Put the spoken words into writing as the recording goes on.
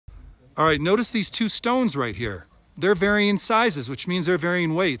All right, notice these two stones right here. They're varying sizes, which means they're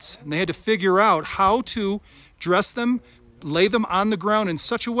varying weights. And they had to figure out how to dress them, lay them on the ground in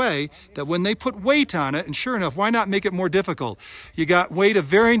such a way that when they put weight on it, and sure enough, why not make it more difficult? You got weight of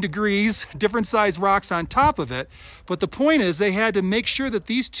varying degrees, different size rocks on top of it. But the point is they had to make sure that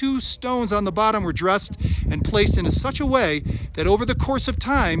these two stones on the bottom were dressed and placed in such a way that over the course of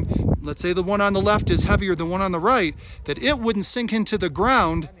time, let's say the one on the left is heavier than the one on the right, that it wouldn't sink into the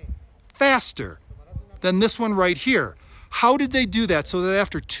ground faster than this one right here. How did they do that so that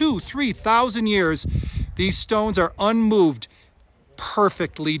after 2,000-3,000 years, these stones are unmoved,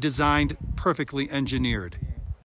 perfectly designed, perfectly engineered?